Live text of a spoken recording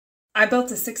I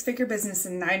built a six-figure business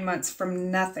in 9 months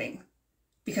from nothing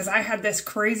because I had this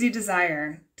crazy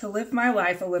desire to live my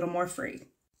life a little more free.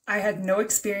 I had no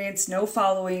experience, no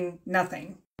following,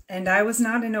 nothing. And I was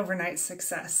not an overnight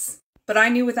success. But I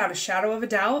knew without a shadow of a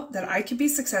doubt that I could be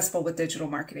successful with digital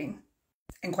marketing.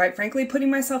 And quite frankly,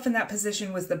 putting myself in that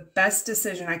position was the best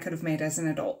decision I could have made as an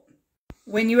adult.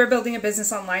 When you are building a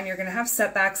business online, you're going to have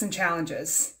setbacks and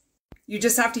challenges. You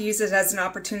just have to use it as an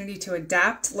opportunity to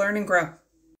adapt, learn, and grow.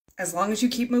 As long as you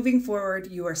keep moving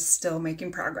forward, you are still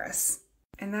making progress.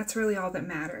 And that's really all that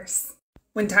matters.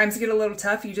 When times get a little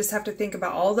tough, you just have to think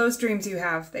about all those dreams you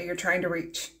have that you're trying to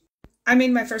reach. I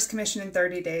made my first commission in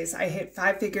 30 days. I hit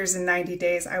 5 figures in 90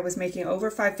 days. I was making over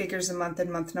 5 figures a month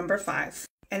in month number 5.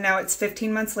 And now it's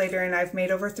 15 months later and I've made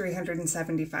over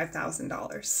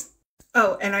 $375,000.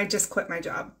 Oh, and I just quit my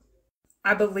job.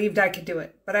 I believed I could do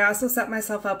it, but I also set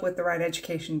myself up with the right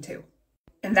education too.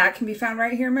 And that can be found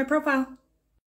right here in my profile.